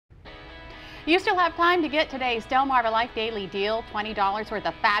You still have time to get today's Delmarva Life Daily Deal, $20 worth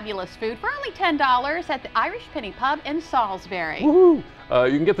of fabulous food for only $10 at the Irish Penny Pub in Salisbury. Woohoo!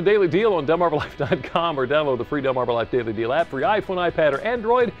 You can get the daily deal on DelmarvaLife.com or download the free Delmarva Life Daily Deal app for your iPhone, iPad, or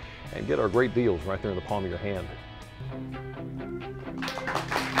Android and get our great deals right there in the palm of your hand.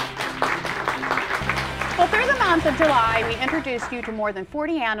 Well, through the month of July, we introduced you to more than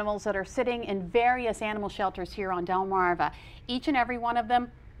 40 animals that are sitting in various animal shelters here on Delmarva, each and every one of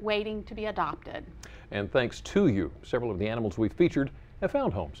them waiting to be adopted. And thanks to you, several of the animals we featured have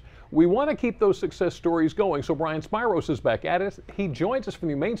found homes. We want to keep those success stories going, so Brian Spyros is back at it. He joins us from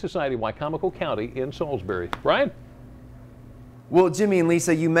the Humane Society of Wicomico County in Salisbury. Brian? Well, Jimmy and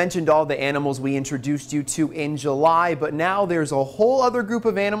Lisa, you mentioned all the animals we introduced you to in July, but now there's a whole other group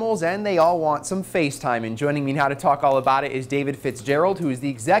of animals and they all want some FaceTime. And joining me now to talk all about it is David Fitzgerald, who is the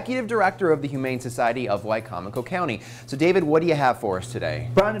Executive Director of the Humane Society of Wicomico County. So David, what do you have for us today?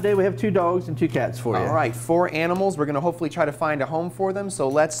 Brian, today we have 2 dogs and 2 cats for you. All right, 4 animals. We're going to hopefully try to find a home for them. So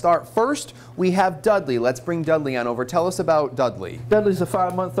let's start. First, we have Dudley. Let's bring Dudley on over. Tell us about Dudley. Dudley's a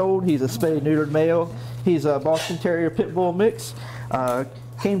 5-month-old. He's a spayed-neutered male. He's a Boston Terrier Pit Bull mix.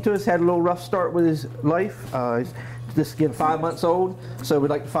 Came to us, had a little rough start with his life. He's just again 5 months old, so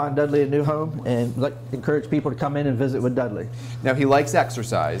we'd like to find Dudley a new home and like to encourage people to come in and visit with Dudley. Now he likes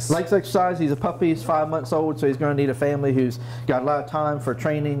exercise. Likes exercise. He's a puppy. He's 5 months old, so he's going to need a family who's got a lot of time for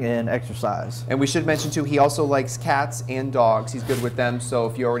training and exercise. And we should mention too, he also likes cats and dogs. He's good with them, so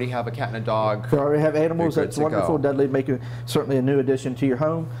if you already have a cat and a dog, if you already have animals, that's wonderful. Dudley make certainly a new addition to your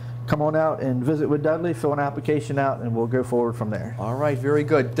home. Come on out and visit with Dudley, fill an application out, and we'll go forward from there. All right, very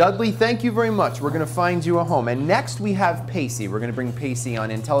good. Dudley, thank you very much. We're going to find you a home. And next we have Pacey. We're going to bring Pacey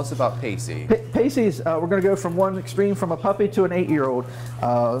on in. Tell us about Pacey. Pacey's, we're going to go from one extreme, from a puppy to an 8-year-old.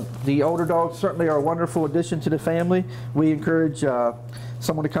 The older dogs certainly are a wonderful addition to the family. We encourage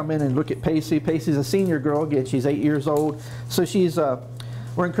someone to come in and look at Pacey. Pacey's a senior girl. Again, she's 8 years old. So she's...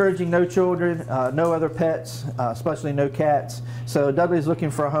 we're encouraging no children, no other pets, especially no cats. So Dudley's looking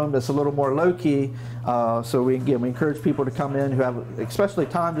for a home that's a little more low-key. So we encourage people to come in who have especially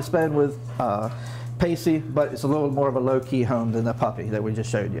time to spend with Pacey, but it's a little more of a low-key home than the puppy that we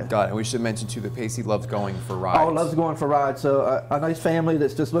just showed you. Got it. And we should mention too that Pacey loves going for rides. Oh, loves going for rides. So a nice family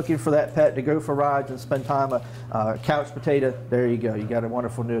that's just looking for that pet to go for rides and spend time, a couch potato, there you go. You got a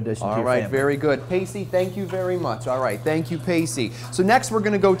wonderful new addition to your family. All right, very good. Pacey, thank you very much. All right, thank you, Pacey. So next we're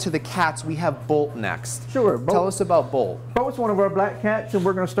going to go to the cats. We have Bolt next. Sure. Bolt. Tell us about Bolt. Bolt's one of our black cats, and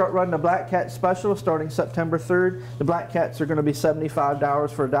we're going to start running a black cat special starting September 3rd. The black cats are going to be $75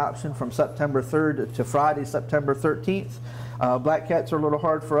 for adoption from September 3rd to Friday, September 13th. Black cats are a little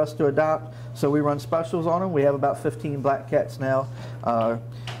hard for us to adopt, so we run specials on them. We have about 15 black cats now.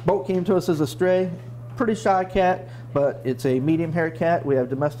 Bolt came to us as a stray, pretty shy cat, but it's a medium hair cat. We have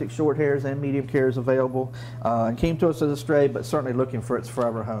domestic short hairs and medium hairs available, and came to us as a stray, but certainly looking for its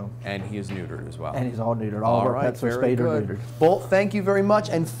forever home. And he is neutered as well. And he's all neutered. All of our pets are spayed or neutered. Bolt, thank you very much.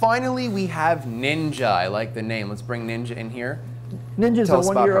 And finally, we have Ninja. I like the name. Let's bring Ninja in here. Ninja's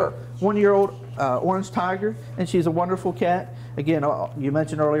a one-year-old orange tiger, and she's a wonderful cat. Again, you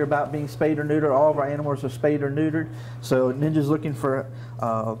mentioned earlier about being spayed or neutered. All of our animals are spayed or neutered. So Ninja's looking for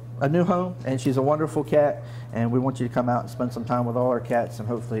a new home, and she's a wonderful cat. And we want you to come out and spend some time with all our cats and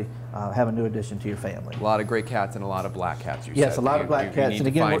hopefully have a new addition to your family. A lot of great cats and a lot of black cats, you said. Yes, a lot of black cats. And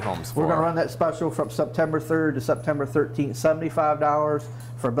again, we're going to run that special from September 3rd to September 13th, $75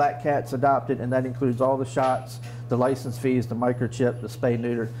 for black cats adopted, and that includes all the shots, the license fees, the microchip, the spay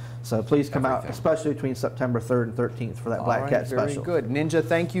neuter. So please come out, especially between September 3rd and 13th for that black cat special. Very good. Ninja,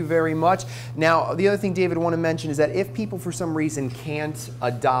 thank you very much. Now, the other thing, David, I want to mention is that if people for some reason can't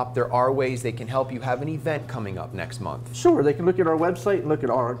adopt, there are ways they can help. You have an event coming up next month. Sure. They can look at our website and look at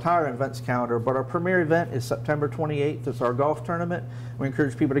our entire events calendar, but our premier event is September 28th. It's our golf tournament. We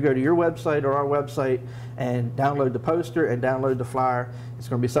encourage people to go to your website or our website and download the poster and download the flyer. It's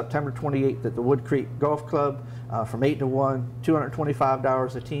going to be September 28th at the Wood Creek Golf Club from 8 to 1,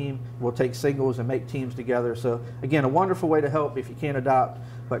 $225 a team. We'll take singles and make teams together. So again, a wonderful way to help if you can't adopt,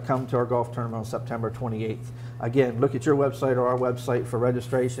 but come to our golf tournament on September 28th. Again, look at your website or our website for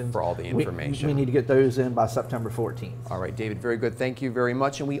registration. For all the information. We need to get those in by September 14th. All right, David, very good. Thank you very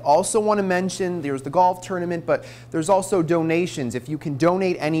much. And we also want to mention there's the golf tournament, but there's also donations. If you can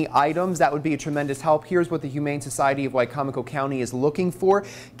donate any items, that would be a tremendous help. Here's what the Humane Society of Wicomico County is looking for.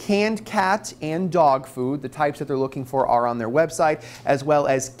 Canned cat and dog food. The types that they're looking for are on their website, as well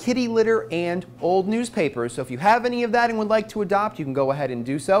as kitty litter and old newspapers. So if you have any of that and would like to adopt, you can go ahead and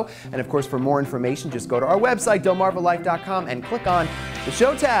do so. And of course, for more information, just go to our website, DelmarvaLife.com, and click on the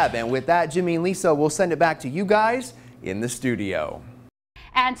show tab. And with that, Jimmy and Lisa, we'll send it back to you guys in the studio.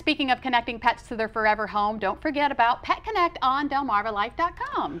 And speaking of connecting pets to their forever home, don't forget about Pet Connect on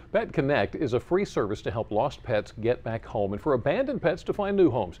DelmarvaLife.com. Pet Connect is a free service to help lost pets get back home and for abandoned pets to find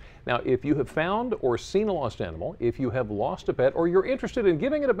new homes. Now, if you have found or seen a lost animal, if you have lost a pet, or you're interested in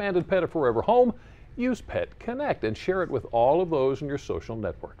giving an abandoned pet a forever home, use Pet Connect and share it with all of those in your social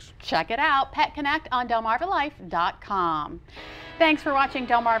networks. Check it out, Pet Connect on DelmarvaLife.com. Thanks for watching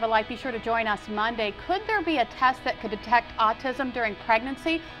Delmarva Life. Be sure to join us Monday. Could there be a test that could detect autism during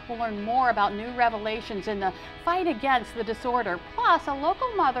pregnancy? We'll learn more about new revelations in the fight against the disorder. Plus, a local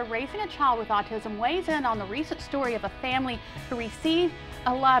mother raising a child with autism weighs in on the recent story of a family who received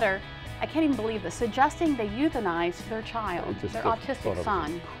a letter, I can't even believe this, suggesting they euthanize their child, their autistic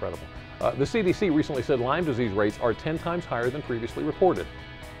son. Incredible. The CDC recently said Lyme disease rates are 10 times higher than previously reported.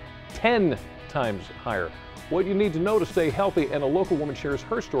 10 times higher. What you need to know to stay healthy, and a local woman shares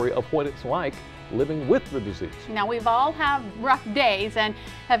her story of what it's like living with the disease. Now, we've all had rough days and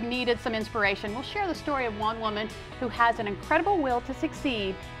have needed some inspiration. We'll share the story of one woman who has an incredible will to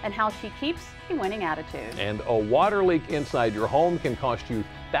succeed and how she keeps a winning attitude. And a water leak inside your home can cost you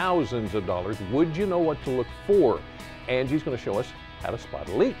thousands of dollars. Would you know what to look for? Angie's going to show us how to spot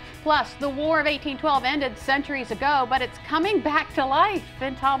a leak. Plus, the War of 1812 ended centuries ago, but it's coming back to life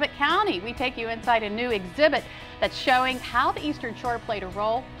in Talbot County. We take you inside a new exhibit that's showing how the Eastern Shore played a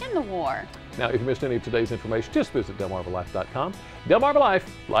role in the war. Now, if you missed any of today's information, just visit DelmarvaLife.com. Delmarva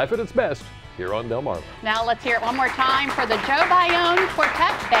Life, life at its best, here on Delmarva. Now let's hear it one more time for the Joe Bayonne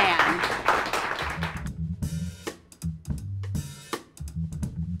Quartet Band.